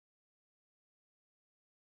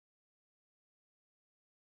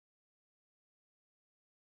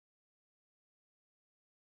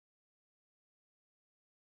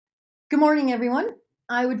Good morning, everyone.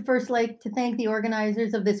 I would first like to thank the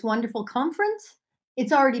organizers of this wonderful conference.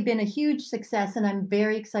 It's already been a huge success, and I'm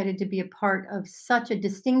very excited to be a part of such a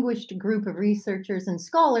distinguished group of researchers and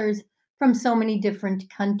scholars from so many different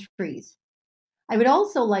countries. I would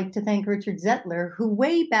also like to thank Richard Zettler, who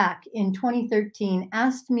way back in 2013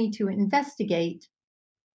 asked me to investigate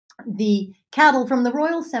the cattle from the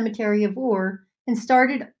Royal Cemetery of Ur and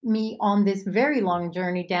started me on this very long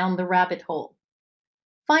journey down the rabbit hole.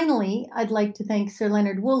 Finally, I'd like to thank Sir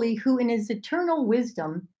Leonard Woolley, who in his eternal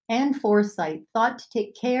wisdom and foresight thought to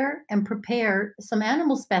take care and prepare some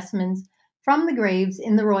animal specimens from the graves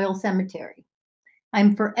in the Royal Cemetery.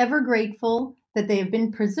 I'm forever grateful that they have been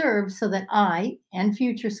preserved so that I and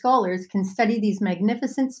future scholars can study these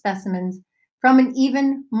magnificent specimens from an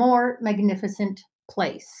even more magnificent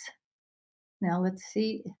place. Now let's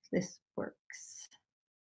see if this works.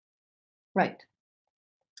 Right.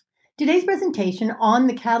 Today's presentation on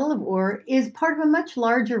the cattle of Ur is part of a much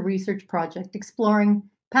larger research project exploring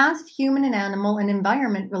past human and animal and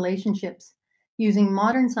environment relationships using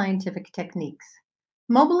modern scientific techniques.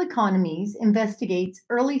 Mobile Economies investigates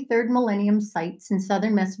early 3rd millennium sites in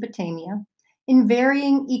southern Mesopotamia in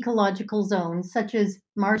varying ecological zones such as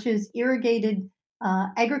marshes, irrigated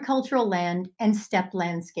agricultural land, and steppe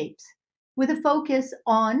landscapes, with a focus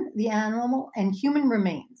on the animal and human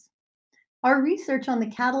remains. Our research on the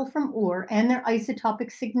cattle from Ur and their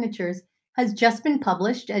isotopic signatures has just been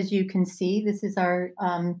published, as you can see. This is our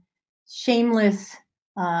shameless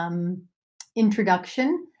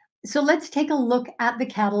introduction. So let's take a look at the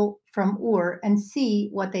cattle from Ur and see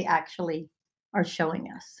what they actually are showing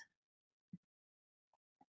us.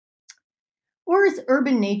 Ur's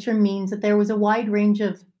urban nature means that there was a wide range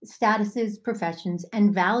of statuses, professions,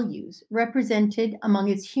 and values represented among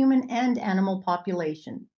its human and animal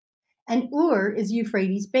population. And Ur is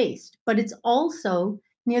Euphrates-based, but it's also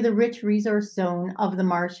near the rich resource zone of the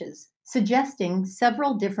marshes, suggesting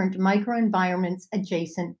several different microenvironments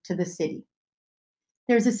adjacent to the city.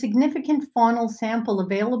 There's a significant faunal sample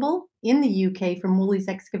available in the UK from Woolley's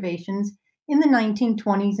excavations in the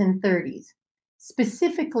 1920s and 30s,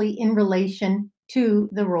 specifically in relation to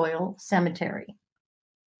the Royal Cemetery.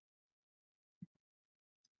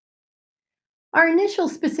 Our initial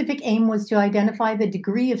specific aim was to identify the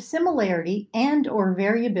degree of similarity and/or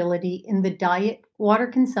variability in the diet, water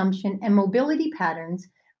consumption, and mobility patterns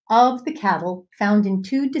of the cattle found in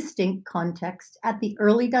two distinct contexts at the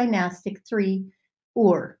early Dynastic III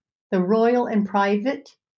Ur, the royal and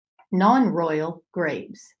private, non-royal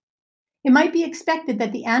graves. It might be expected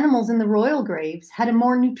that the animals in the royal graves had a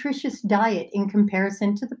more nutritious diet in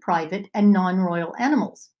comparison to the private and non-royal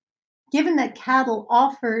animals, given that cattle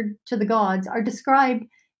offered to the gods are described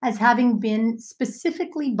as having been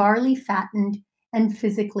specifically barley fattened and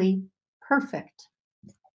physically perfect.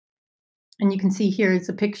 And you can see here is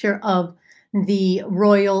a picture of the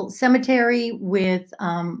royal cemetery with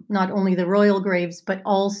not only the royal graves, but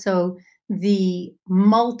also the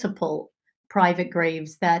multiple private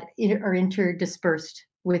graves that are interdispersed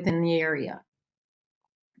within the area.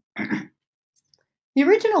 The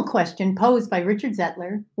original question posed by Richard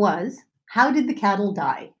Zettler was, how did the cattle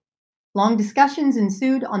die? Long discussions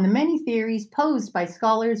ensued on the many theories posed by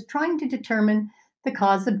scholars trying to determine the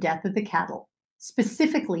cause of death of the cattle,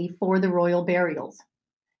 specifically for the royal burials.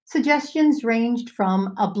 Suggestions ranged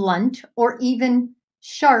from a blunt or even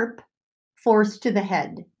sharp force to the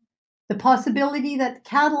head, the possibility that the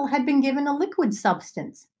cattle had been given a liquid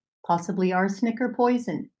substance, possibly arsenic or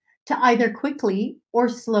poison, to either quickly or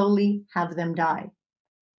slowly have them die.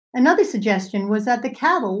 Another suggestion was that the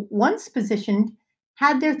cattle, once positioned,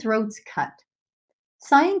 had their throats cut.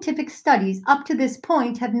 Scientific studies up to this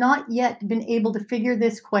point have not yet been able to figure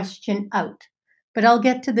this question out, but I'll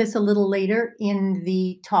get to this a little later in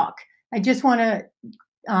the talk. I just want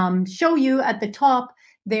to show you at the top,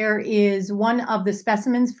 there is one of the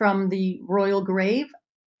specimens from the royal grave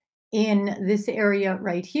in this area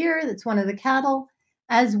right here. That's one of the cattle,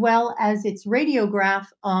 as well as its radiograph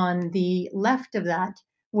on the left of that,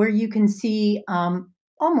 where you can see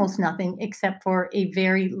almost nothing except for a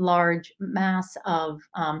very large mass of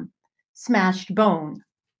smashed bone.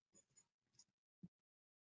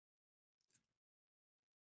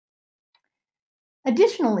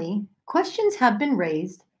 Additionally, questions have been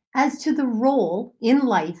raised as to the role in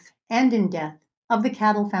life and in death of the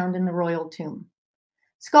cattle found in the royal tomb.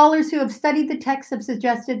 Scholars who have studied the text have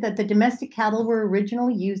suggested that the domestic cattle were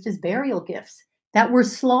originally used as burial gifts that were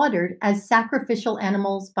slaughtered as sacrificial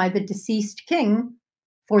animals by the deceased king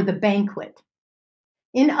for the banquet.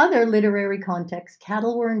 In other literary contexts,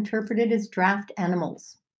 cattle were interpreted as draft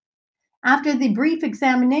animals. After the brief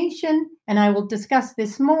examination, and I will discuss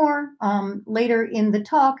this more later in the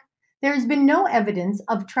talk, there has been no evidence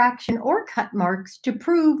of traction or cut marks to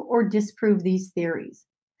prove or disprove these theories.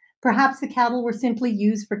 Perhaps the cattle were simply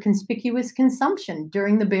used for conspicuous consumption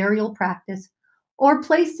during the burial practice or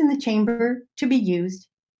placed in the chamber to be used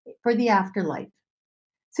for the afterlife.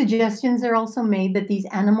 Suggestions are also made that these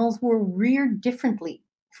animals were reared differently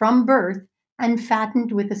from birth and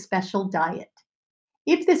fattened with a special diet.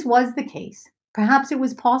 If this was the case, perhaps it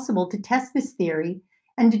was possible to test this theory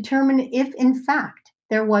and determine if, in fact,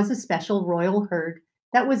 there was a special royal herd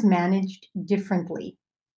that was managed differently.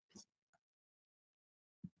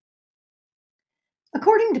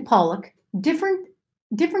 According to Pollock,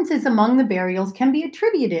 differences among the burials can be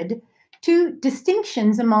attributed to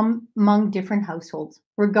distinctions among different households,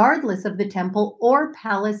 regardless of the temple or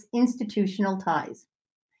palace institutional ties.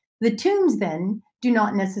 The tombs, then, do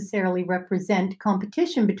not necessarily represent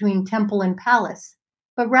competition between temple and palace,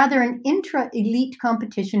 but rather an intra-elite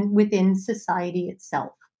competition within society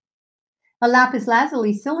itself. A lapis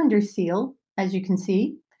lazuli cylinder seal, as you can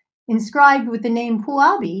see, inscribed with the name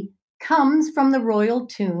Puabi, comes from the royal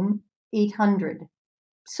tomb 800.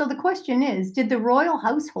 So the question is, did the royal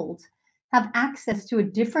households have access to a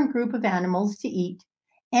different group of animals to eat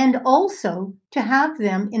and also to have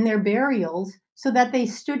them in their burials so that they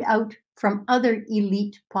stood out from other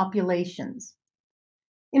elite populations?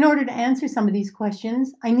 In order to answer some of these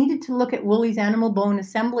questions, I needed to look at Woolley's animal bone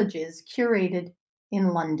assemblages curated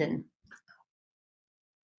in London.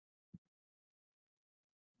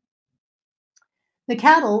 The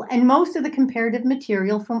cattle and most of the comparative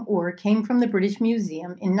material from Ur came from the British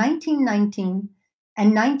Museum in 1919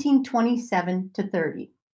 and 1927 to 30.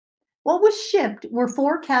 What was shipped were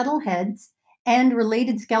 4 cattle heads and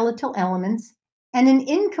related skeletal elements and an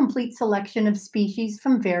incomplete selection of species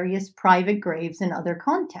from various private graves and other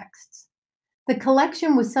contexts. The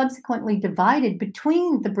collection was subsequently divided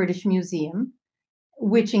between the British Museum,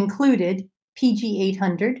 which included PG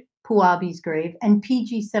 800, Puabi's grave, and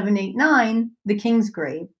PG 789, the King's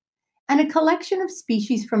grave, and a collection of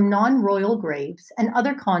species from non-royal graves and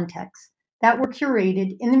other contexts that were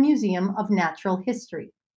curated in the Museum of Natural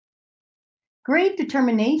History. Grave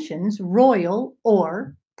determinations, royal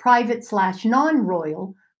or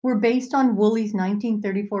private/non-royal, were based on Woolley's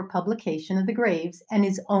 1934 publication of the graves and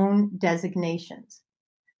his own designations.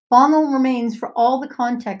 Faunal remains for all the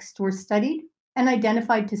contexts were studied and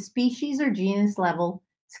identified to species or genus level,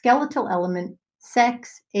 skeletal element,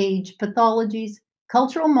 sex, age, pathologies,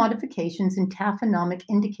 cultural modifications, and taphonomic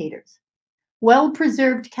indicators.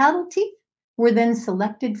 Well-preserved cattle teeth were then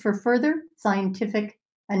selected for further scientific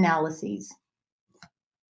analyses.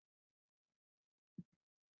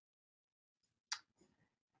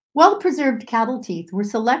 Well-preserved cattle teeth were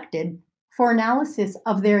selected for analysis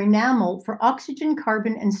of their enamel for oxygen,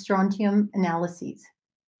 carbon, and strontium analyses.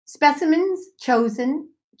 Specimens chosen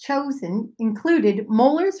included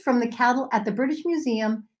molars from the cattle at the British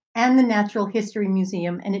Museum and the Natural History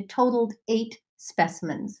Museum, and it totaled 8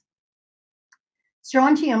 specimens.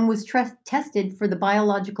 Strontium was tested for the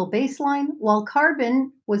biological baseline, while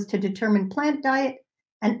carbon was to determine plant diet,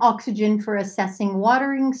 and oxygen for assessing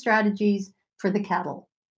watering strategies for the cattle.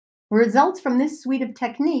 Results from this suite of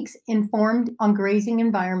techniques informed on grazing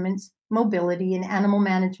environments, mobility, and animal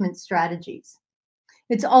management strategies.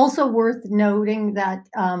 It's also worth noting that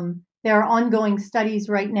there are ongoing studies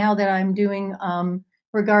right now that I'm doing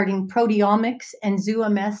regarding proteomics and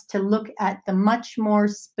zooms to look at the much more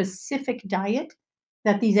specific diet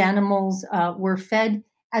that these animals were fed,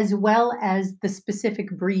 as well as the specific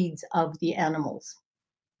breeds of the animals.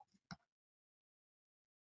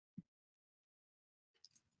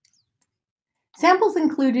 Samples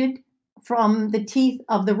included from the teeth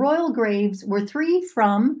of the royal graves were 3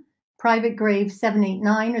 from private grave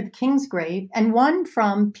 789, or the King's grave, and 1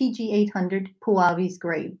 from PG 800, Puabi's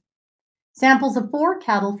grave. Samples of 4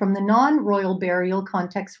 cattle from the non-royal burial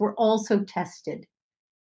context were also tested,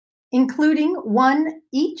 including 1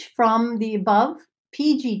 each from the above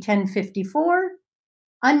PG 1054,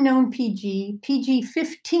 unknown PG, PG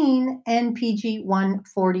 15, and PG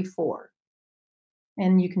 144.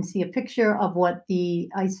 And you can see a picture of what the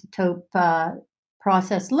isotope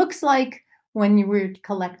process looks like when you were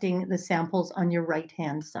collecting the samples on your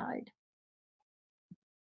right-hand side.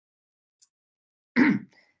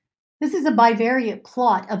 This is a bivariate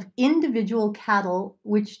plot of individual cattle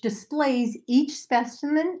which displays each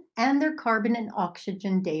specimen and their carbon and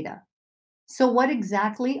oxygen data. So what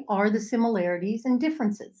exactly are the similarities and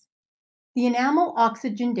differences? The enamel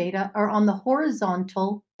oxygen data are on the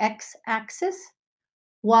horizontal x-axis,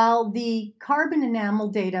 while the carbon enamel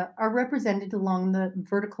data are represented along the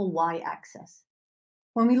vertical y-axis.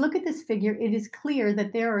 When we look at this figure, it is clear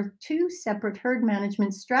that there are two separate herd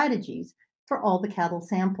management strategies for all the cattle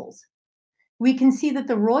samples. We can see that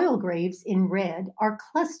the royal graves in red are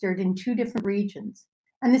clustered in two different regions,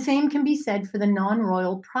 and the same can be said for the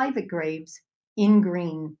non-royal private graves in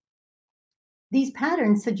green. These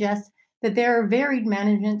patterns suggest that there are varied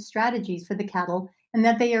management strategies for the cattle and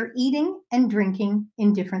that they are eating and drinking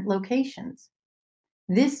in different locations.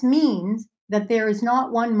 This means that there is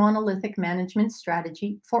not one monolithic management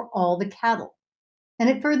strategy for all the cattle. And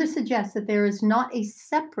it further suggests that there is not a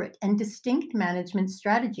separate and distinct management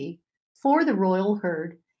strategy for the royal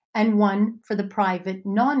herd and one for the private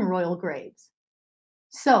non-royal graves.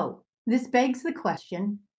 So this begs the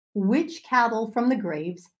question, which cattle from the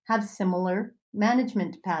graves have similar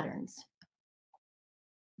management patterns?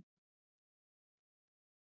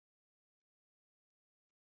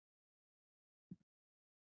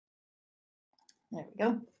 There we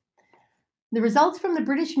go. The results from the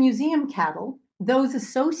British Museum cattle, those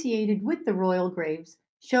associated with the royal graves,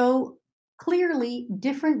 show clearly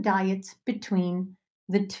different diets between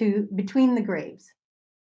the graves.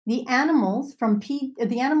 The animal from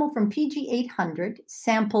PG 800,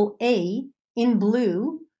 sample A in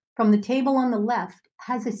blue from the table on the left,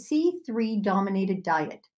 has a C3 dominated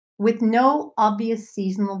diet with no obvious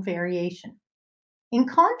seasonal variation. In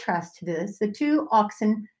contrast to this, the two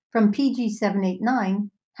oxen from PG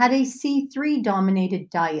 789 had a C3 dominated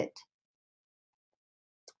diet,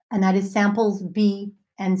 and that is samples B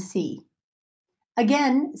and C,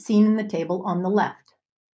 again seen in the table on the left.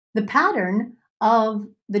 The pattern of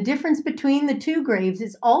the difference between the two graves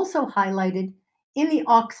is also highlighted in the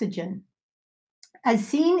oxygen. As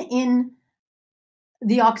seen in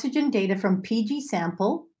the oxygen data from PG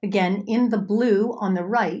sample, again in the blue on the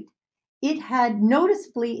right, it had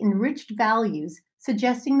noticeably enriched values,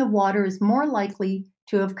 suggesting the water is more likely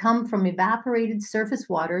to have come from evaporated surface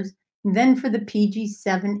waters than for the PG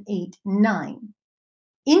 789,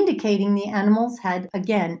 indicating the animals had,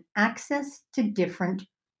 again, access to different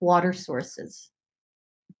water sources.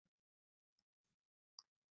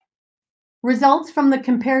 Results from the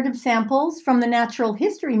comparative samples from the Natural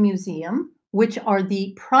History Museum, which are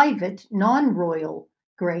the private non-royal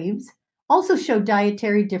graves, also show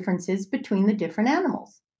dietary differences between the different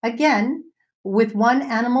animals. Again, with one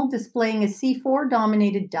animal displaying a C4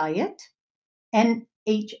 dominated diet, and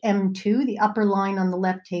HM2, the upper line on the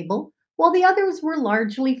left table, while the others were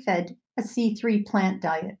largely fed a C3 plant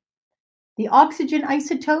diet. The oxygen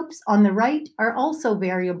isotopes on the right are also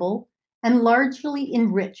variable and largely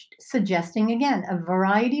enriched, suggesting again a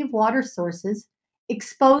variety of water sources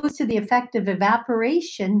exposed to the effect of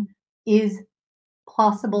evaporation is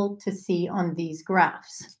possible to see on these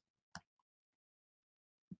graphs.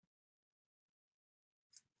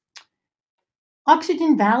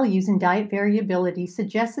 Oxygen values and diet variability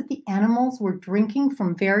suggest that the animals were drinking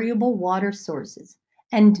from variable water sources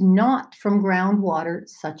and not from groundwater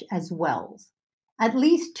such as wells. At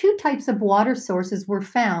least two types of water sources were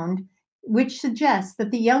found, which suggests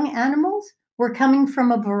that the young animals were coming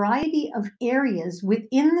from a variety of areas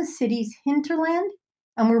within the city's hinterland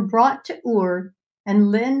and were brought to Ur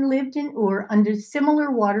and then lived in Ur under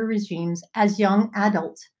similar water regimes as young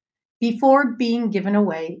adults before being given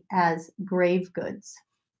away as grave goods.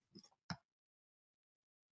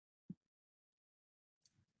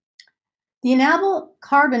 The enamel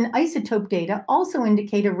carbon isotope data also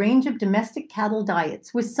indicate a range of domestic cattle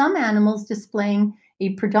diets, with some animals displaying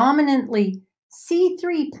a predominantly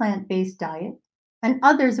C3 plant-based diet and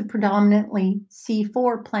others a predominantly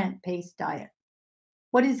C4 plant-based diet.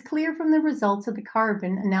 What is clear from the results of the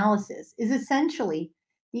carbon analysis is essentially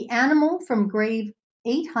the animal from grave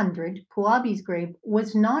 800, Puabi's grave,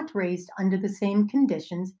 was not raised under the same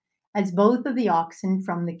conditions as both of the oxen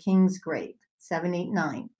from the king's grave,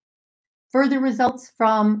 789. Further results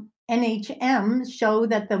from NHM show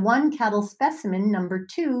that the one cattle specimen, number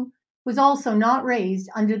 2, was also not raised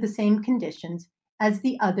under the same conditions as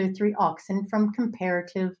the other 3 oxen from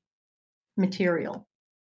comparative material.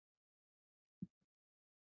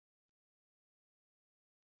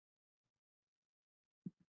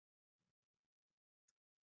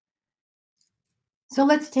 So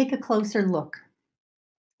let's take a closer look.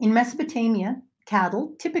 In Mesopotamia,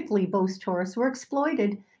 cattle, typically Bos taurus, were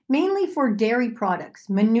exploited mainly for dairy products,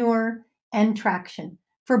 manure, and traction,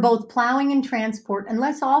 for both plowing and transport, and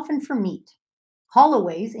less often for meat.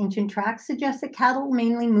 Holloways, ancient tracts, suggest that cattle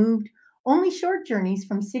mainly moved only short journeys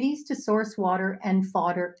from cities to source water and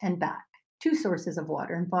fodder and back, 2 sources of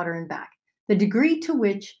water and fodder and back. The degree to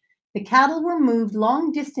which The cattle were moved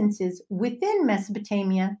long distances within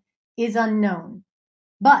Mesopotamia is unknown,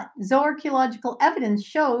 but zooarchaeological evidence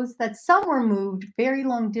shows that some were moved very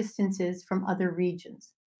long distances from other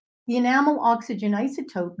regions. The enamel oxygen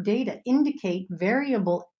isotope data indicate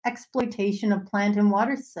variable exploitation of plant and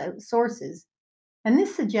water sources, and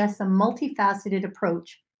this suggests a multifaceted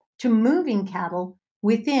approach to moving cattle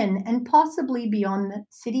within and possibly beyond the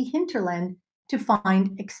city hinterland to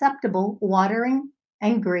find acceptable watering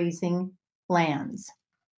and grazing lands.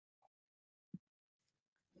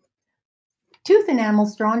 Tooth enamel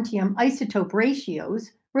strontium isotope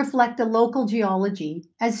ratios reflect a local geology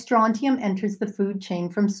as strontium enters the food chain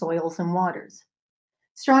from soils and waters.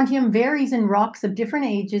 Strontium varies in rocks of different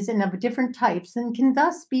ages and of different types and can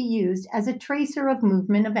thus be used as a tracer of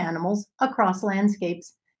movement of animals across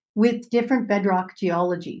landscapes with different bedrock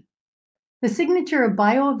geology. The signature of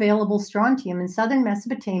bioavailable strontium in southern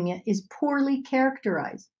Mesopotamia is poorly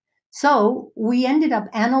characterized. So we ended up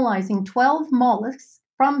analyzing 12 mollusks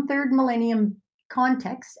from 3rd millennium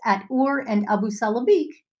contexts at Ur and Abu Salabik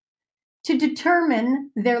to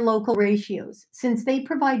determine their local ratios, since they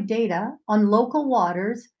provide data on local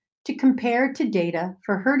waters to compare to data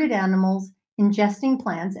for herded animals ingesting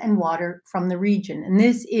plants and water from the region. And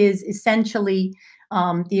this is essentially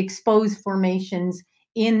the exposed formations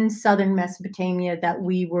in southern Mesopotamia that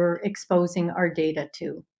we were exposing our data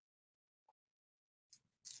to.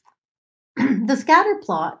 The scatter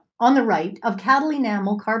plot on the right of cattle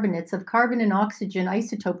enamel carbonates of carbon and oxygen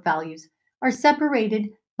isotope values are separated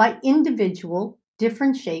by individual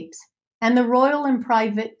different shapes, and the royal and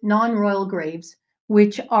private non-royal graves,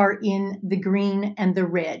 which are in the green and the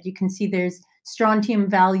red. You can see there's strontium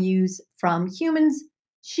values from humans,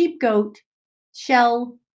 sheep, goat,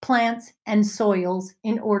 shell, plants, and soils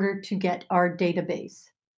in order to get our database.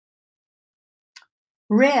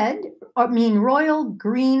 Red mean royal,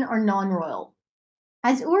 green are non-royal.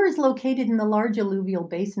 As Ur is located in the large alluvial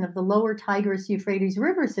basin of the lower Tigris-Euphrates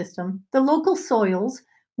river system, the local soils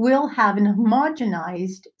will have an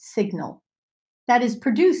homogenized signal that is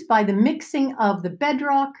produced by the mixing of the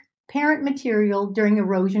bedrock parent material during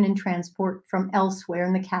erosion and transport from elsewhere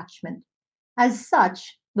in the catchment. As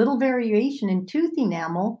such, little variation in tooth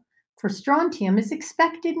enamel for strontium is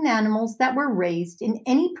expected in animals that were raised in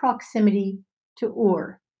any proximity to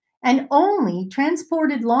Ur, and only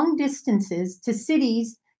transported long distances to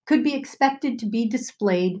cities could be expected to be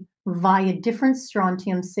displayed via different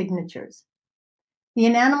strontium signatures. The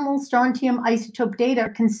enamel strontium isotope data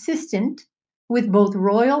are consistent with both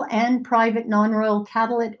royal and private non-royal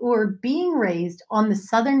cattle at Ur being raised on the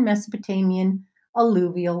southern Mesopotamian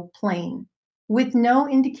alluvial plain, with no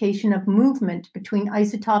indication of movement between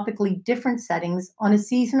isotopically different settings on a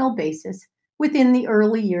seasonal basis within the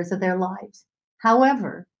early years of their lives.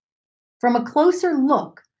 However, from a closer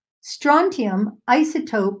look, strontium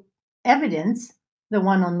isotope evidence, the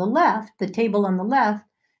one on the left, the table on the left,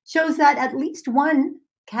 shows that at least one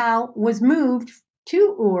cow was moved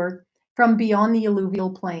to Ur from beyond the alluvial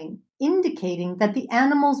plain, indicating that the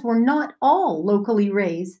animals were not all locally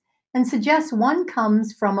raised and suggests one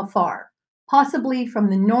comes from afar, possibly from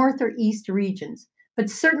the north or east regions, but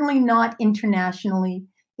certainly not internationally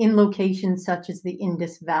in locations such as the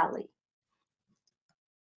Indus Valley.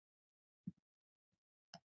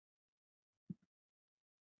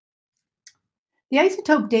 The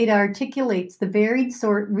isotope data articulates the varied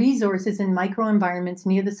resources and microenvironments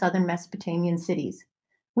near the southern Mesopotamian cities.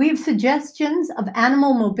 We have suggestions of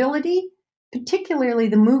animal mobility, particularly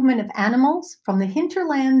the movement of animals from the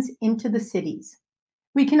hinterlands into the cities.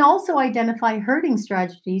 We can also identify herding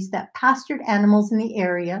strategies that pastured animals in the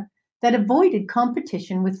area that avoided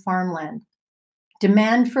competition with farmland.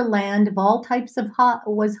 Demand for land of all types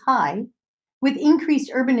was high, with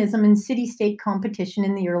increased urbanism and city-state competition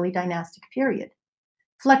in the early dynastic period.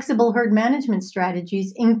 Flexible herd management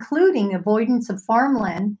strategies, including avoidance of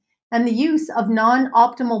farmland and the use of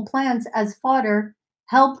non-optimal plants as fodder,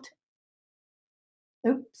 helped.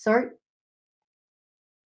 I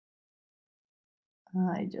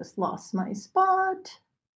just lost my spot.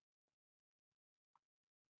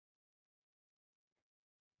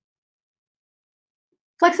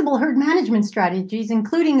 Flexible herd management strategies,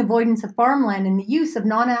 including avoidance of farmland and the use of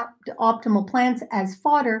non-optimal plants as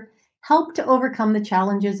fodder, help to overcome the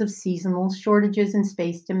challenges of seasonal shortages and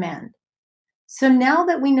space demand. So now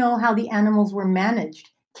that we know how the animals were managed,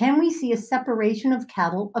 can we see a separation of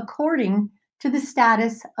cattle according to the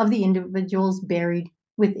status of the individuals buried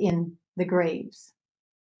within the graves?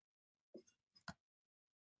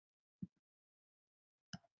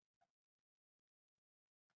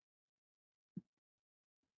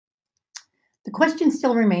 The The question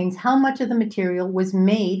still remains how much of the material was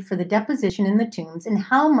made for the deposition in the tombs and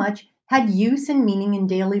how much had use and meaning in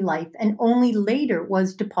daily life and only later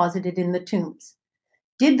was deposited in the tombs.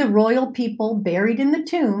 Did the royal people buried in the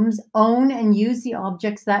tombs own and use the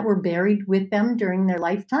objects that were buried with them during their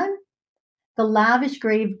lifetime? The lavish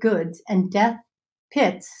grave goods and death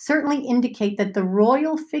pits certainly indicate that the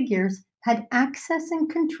royal figures had access and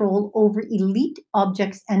control over elite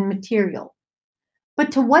objects and material.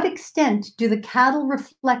 But to what extent do the cattle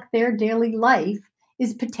reflect their daily life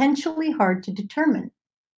is potentially hard to determine.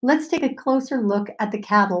 Let's take a closer look at the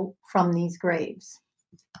cattle from these graves.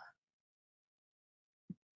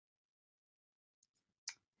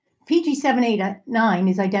 PG 789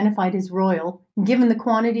 is identified as royal, given the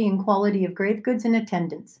quantity and quality of grave goods in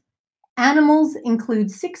attendance. Animals include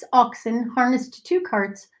 6 oxen harnessed to 2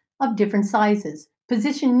 carts of different sizes,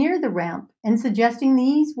 positioned near the ramp, and suggesting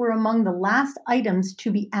these were among the last items to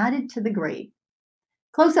be added to the grave.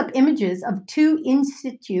 Close-up images of 2 in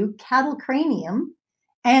situ cattle cranium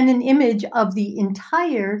and an image of the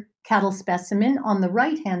entire cattle specimen on the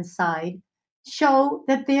right-hand side show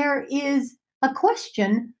that there is a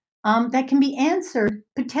question that can be answered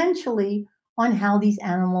potentially on how these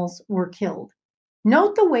animals were killed.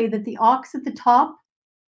 Note the way that the ox at the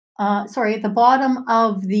at the bottom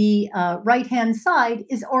of the right-hand side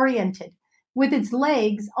is oriented, with its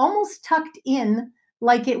legs almost tucked in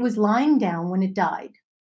like it was lying down when it died.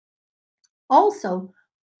 Also,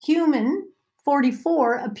 human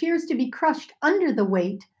 44 appears to be crushed under the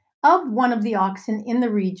weight of one of the oxen in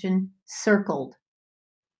the region circled.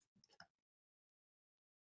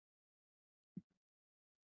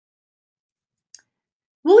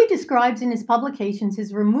 Woolley describes in his publications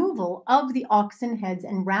his removal of the oxen heads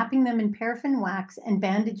and wrapping them in paraffin wax and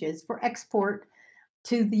bandages for export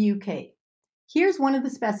to the UK. Here's one of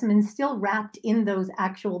the specimens still wrapped in those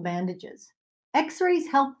actual bandages. X-rays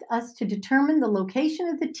helped us to determine the location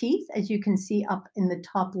of the teeth, as you can see up in the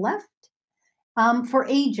top left, for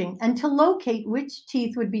aging, and to locate which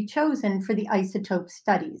teeth would be chosen for the isotope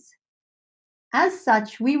studies. As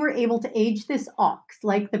such, we were able to age this ox,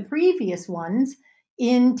 like the previous ones,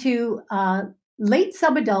 into late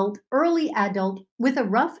subadult, early adult, with a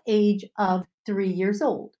rough age of 3 years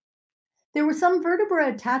old. There were some vertebrae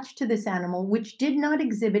attached to this animal which did not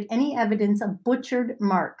exhibit any evidence of butchered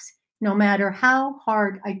marks, no matter how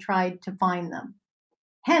hard I tried to find them.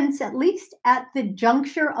 Hence, at least at the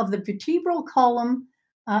juncture of the vertebral column,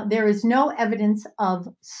 there is no evidence of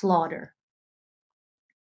slaughter.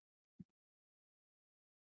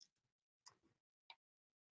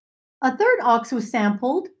 A third ox was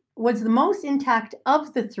sampled, was the most intact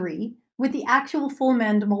of the 3, with the actual full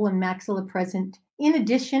mandible and maxilla present, in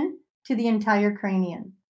addition to the entire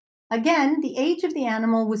cranium. Again, the age of the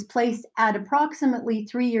animal was placed at approximately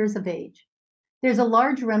 3 years of age. There's a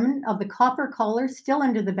large remnant of the copper collar still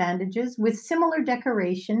under the bandages with similar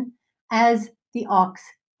decoration as the ox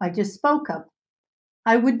I just spoke of.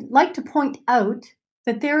 I would like to point out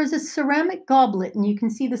that there is a ceramic goblet, and you can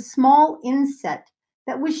see the small inset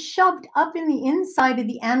that was shoved up in the inside of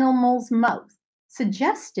the animal's mouth,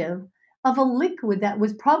 suggestive of a liquid that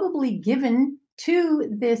was probably given to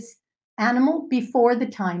this animal before the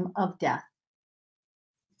time of death.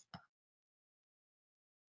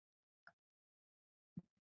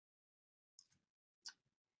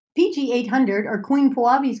 PG 800, or Queen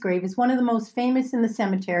Puavi's grave, is one of the most famous in the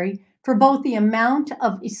cemetery for both the amount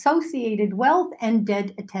of associated wealth and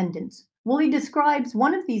dead attendants. Woolley describes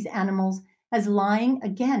one of these animals as lying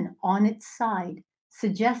again on its side,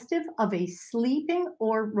 suggestive of a sleeping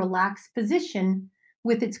or relaxed position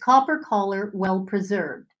with its copper collar well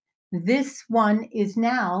preserved. This one is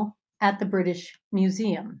now at the British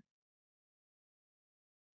Museum.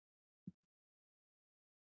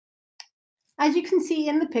 As you can see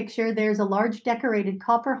in the picture, there's a large decorated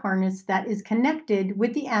copper harness that is connected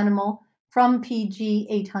with the animal from PG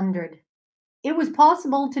 800. It was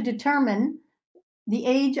possible to determine the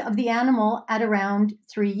age of the animal at around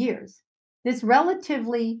 3 years. This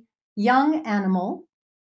relatively young animal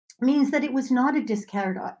means that it was not a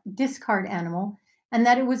discard animal and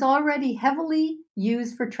that it was already heavily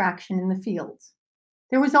used for traction in the fields.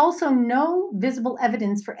 There was also no visible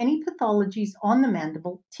evidence for any pathologies on the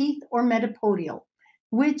mandible, teeth, or metapodial,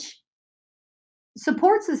 which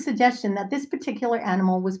supports the suggestion that this particular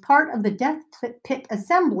animal was part of the death pit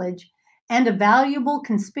assemblage and a valuable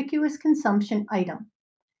conspicuous consumption item.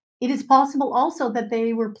 It is possible also that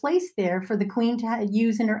they were placed there for the queen to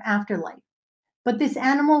use in her afterlife. But this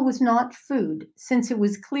animal was not food, since it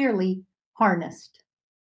was clearly harnessed.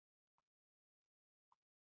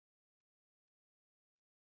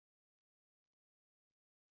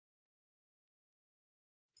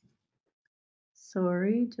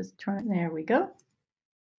 Sorry, just trying, there we go.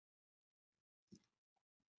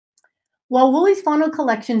 While Woolley's faunal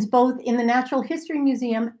collections, both in the Natural History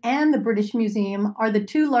Museum and the British Museum, are the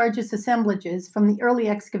two largest assemblages from the early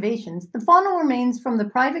excavations, the faunal remains from the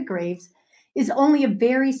private graves is only a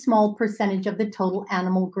very small percentage of the total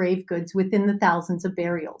animal grave goods within the thousands of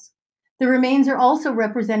burials. The remains are also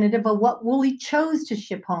representative of what Woolley chose to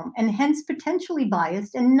ship home, and hence potentially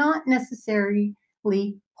biased and not necessarily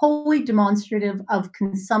wholly demonstrative of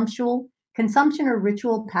consumption or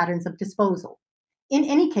ritual patterns of disposal. In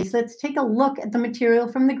any case, let's take a look at the material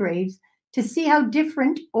from the graves to see how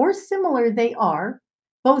different or similar they are,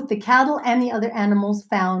 both the cattle and the other animals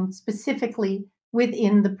found specifically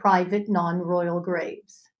within the private non-royal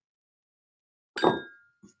graves.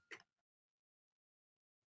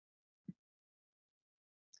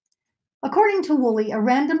 According to Woolley, a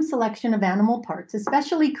random selection of animal parts,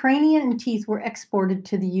 especially crania and teeth, were exported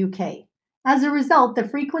to the UK. As a result, the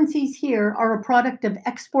frequencies here are a product of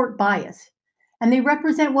export bias, and they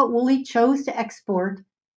represent what Woolley chose to export,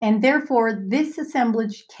 and therefore this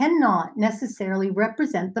assemblage cannot necessarily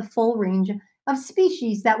represent the full range of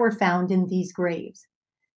species that were found in these graves.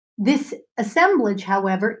 This assemblage,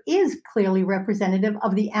 however, is clearly representative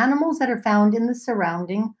of the animals that are found in the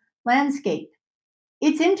surrounding landscape.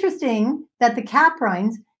 It's interesting that the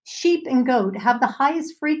caprines, sheep and goat, have the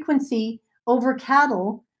highest frequency over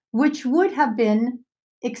cattle, which would have been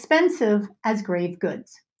expensive as grave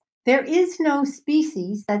goods. There is no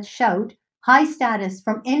species that shout high status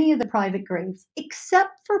from any of the private graves,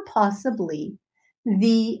 except for possibly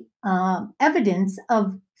the evidence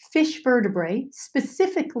of fish vertebrae,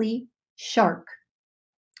 specifically shark.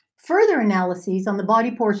 Further analyses on the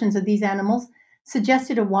body portions of these animals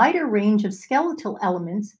suggested a wider range of skeletal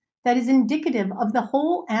elements that is indicative of the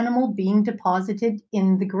whole animal being deposited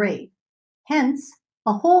in the grave. Hence,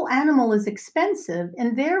 a whole animal is expensive,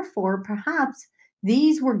 and therefore perhaps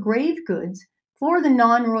these were grave goods for the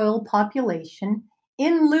non-royal population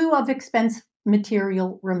in lieu of expensive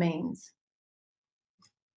material remains.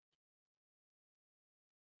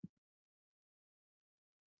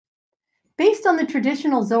 Based on the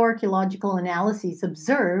traditional zooarchaeological analyses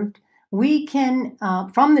observed, we can,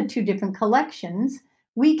 from the two different collections,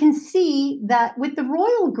 we can see that with the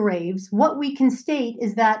royal graves, what we can state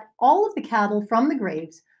is that all of the cattle from the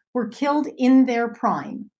graves were killed in their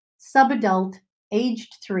prime, subadult,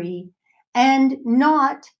 aged 3, and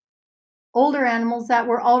not older animals that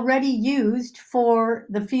were already used for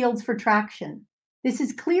the fields for traction. This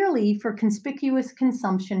is clearly for conspicuous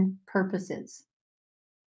consumption purposes.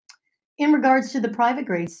 In regards to the private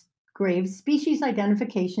graves, species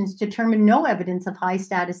identifications determine no evidence of high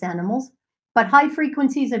status animals, but high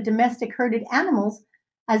frequencies of domestic herded animals,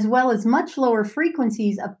 as well as much lower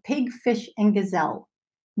frequencies of pig, fish, and gazelle.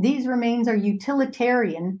 These remains are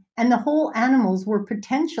utilitarian, and the whole animals were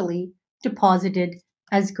potentially deposited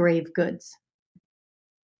as grave goods.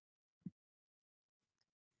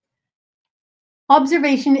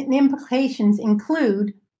 Observation and implications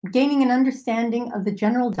include gaining an understanding of the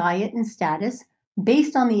general diet and status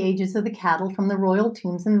based on the ages of the cattle from the royal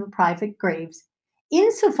tombs and the private graves,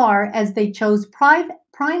 insofar as they chose prime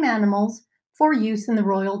animals for use in the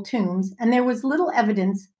royal tombs, and there was little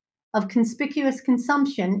evidence of conspicuous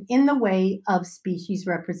consumption in the way of species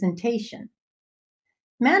representation.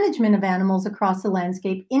 Management of animals across the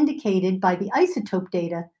landscape indicated by the isotope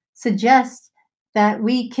data suggests that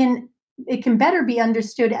it can better be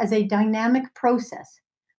understood as a dynamic process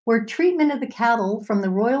where treatment of the cattle from the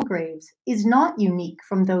royal graves is not unique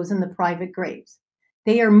from those in the private graves.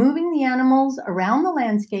 They are moving the animals around the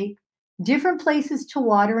landscape, different places to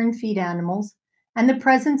water and feed animals, and the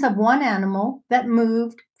presence of one animal that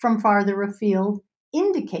moved from farther afield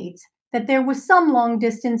indicates that there was some long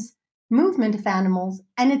distance movement of animals,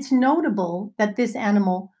 and it's notable that this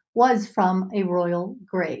animal was from a royal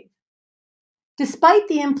grave. Despite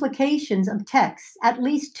the implications of texts, at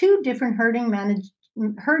least two different herding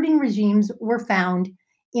regimes were found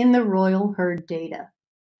in the royal herd data,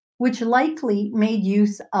 which likely made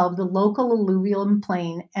use of the local alluvial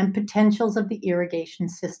plain and potentials of the irrigation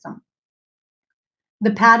system.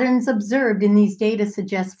 The patterns observed in these data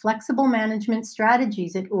suggest flexible management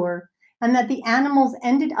strategies at Ur, and that the animals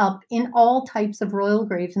ended up in all types of royal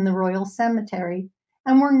graves in the royal cemetery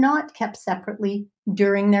and were not kept separately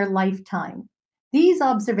during their lifetime. These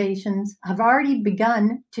observations have already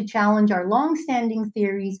begun to challenge our long-standing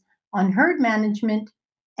theories on herd management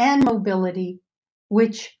and mobility,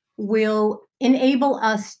 which will enable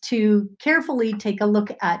us to carefully take a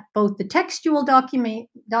look at both the textual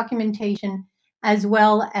documentation as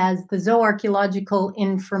well as the zooarchaeological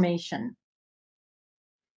information.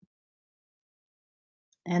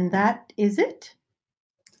 And that is it.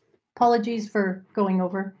 Apologies for going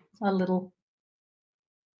over a little.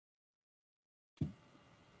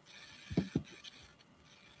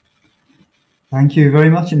 Thank you very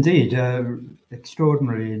much indeed.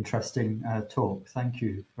 Extraordinarily interesting talk. Thank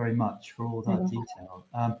you very much for all that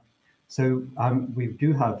detail. So we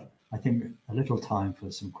do have, I think, a little time for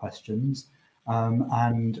some questions.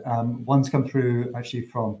 And one's come through actually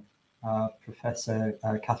from Professor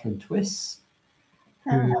Catherine Twiss,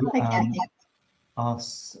 who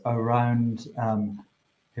asks around,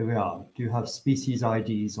 here we are, do you have species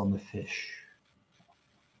IDs on the fish?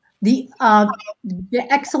 The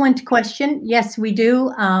excellent question. Yes, we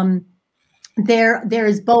do. There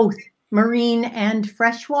is both marine and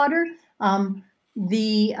freshwater.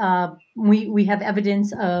 We have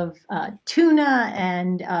evidence of tuna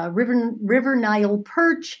and river Nile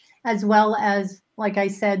perch, as well as, like I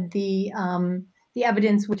said, the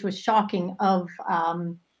evidence, which was shocking, of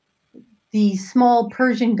the small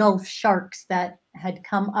Persian Gulf sharks that had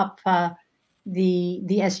come up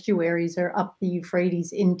the estuaries or up the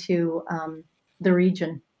Euphrates into the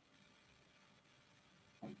region.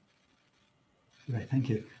 Great, thank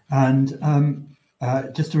you. And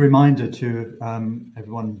just a reminder to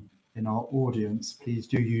everyone in our audience, please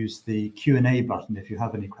do use the Q&A button if you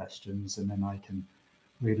have any questions, and then I can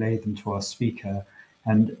relay them to our speaker.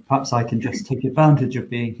 And perhaps I can just take advantage of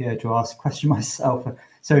being here to ask a question myself.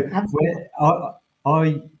 So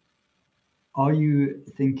are you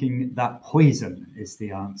thinking that poison is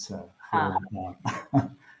the answer for that?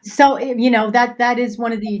 So, that is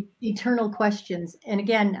one of the eternal questions. And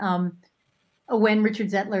again, when Richard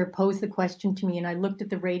Zettler posed the question to me and I looked at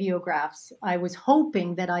the radiographs, I was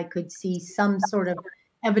hoping that I could see some sort of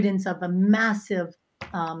evidence of a massive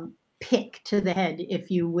pick to the head, if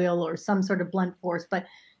you will, or some sort of blunt force, but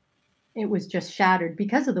it was just shattered.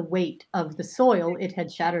 Because of the weight of the soil, it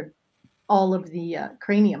had shattered all of the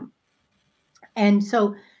cranium. And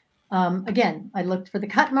so, again, I looked for the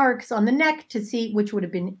cut marks on the neck to see, which would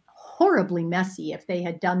have been horribly messy if they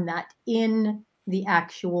had done that in the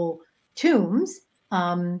actual tombs.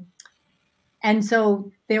 And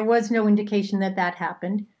so there was no indication that that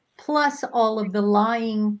happened. Plus, all of the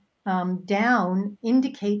lying down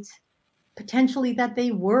indicates potentially that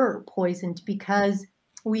they were poisoned, because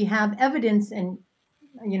we have evidence, and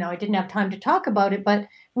I didn't have time to talk about it, but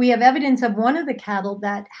we have evidence of one of the cattle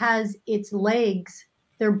that has its legs,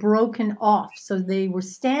 they're broken off. So they were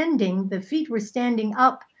standing, the feet were standing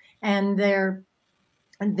up, and their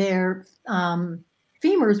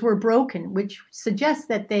femurs were broken, which suggests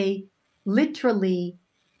that they literally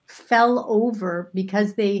fell over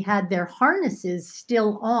because they had their harnesses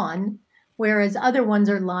still on, whereas other ones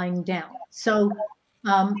are lying down. So,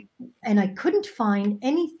 and I couldn't find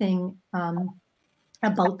anything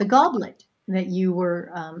about the goblet that you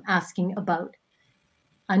were asking about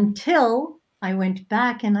until I went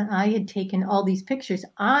back and I had taken all these pictures.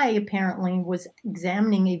 I apparently was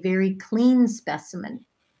examining a very clean specimen,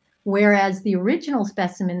 whereas the original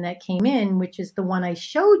specimen that came in, which is the one I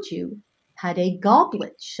showed you, had a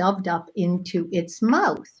goblet shoved up into its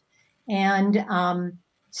mouth. And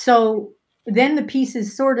so then the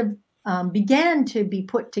pieces sort of began to be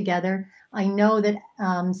put together. I know that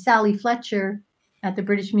Sally Fletcher at the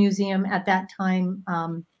British Museum at that time,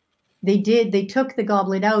 they took the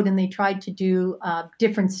goblet out and they tried to do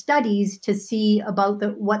different studies to see about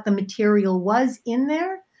what the material was in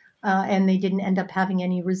there, and they didn't end up having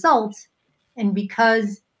any results. And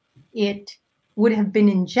because it would have been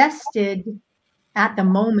ingested at the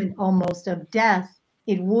moment almost of death,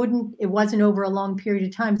 it wasn't over a long period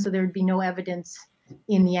of time, so there would be no evidence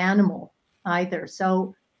in the animal either.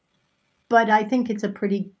 So, but I think it's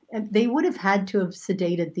they would have had to have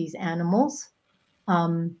sedated these animals.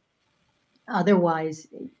 Otherwise,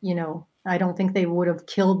 I don't think they would have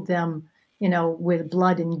killed them, with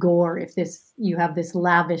blood and gore if you have this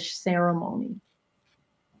lavish ceremony.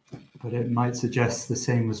 But it might suggest the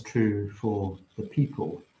same was true for the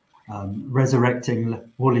people, resurrecting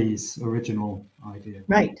Woolley's original idea.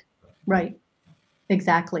 Right,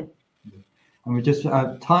 exactly. And we just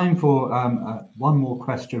have time for one more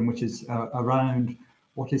question, which is around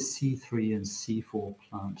what is C3 and C4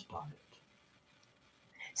 plant diet?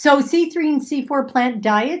 So C3 and C4 plant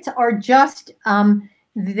diets are just,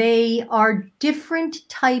 they are different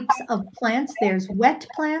types of plants. There's wet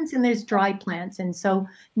plants and there's dry plants. And so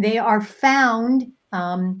they are found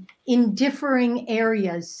in differing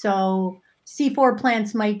areas. So C4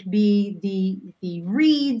 plants might be the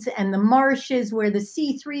reeds and the marshes, where the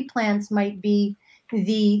C3 plants might be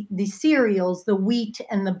the cereals, the wheat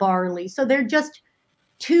and the barley. So they're just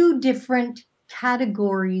two different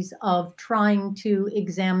categories of trying to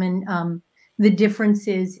examine the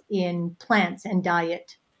differences in plants and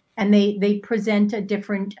diet, and they present a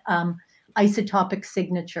different isotopic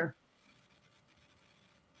signature.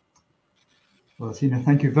 Well, Tina,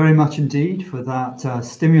 thank you very much indeed for that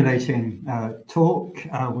stimulating talk.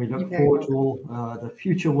 We look forward to all the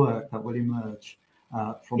future work that will emerge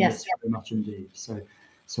from this very much indeed. So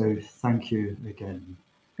thank you again.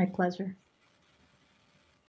 My pleasure.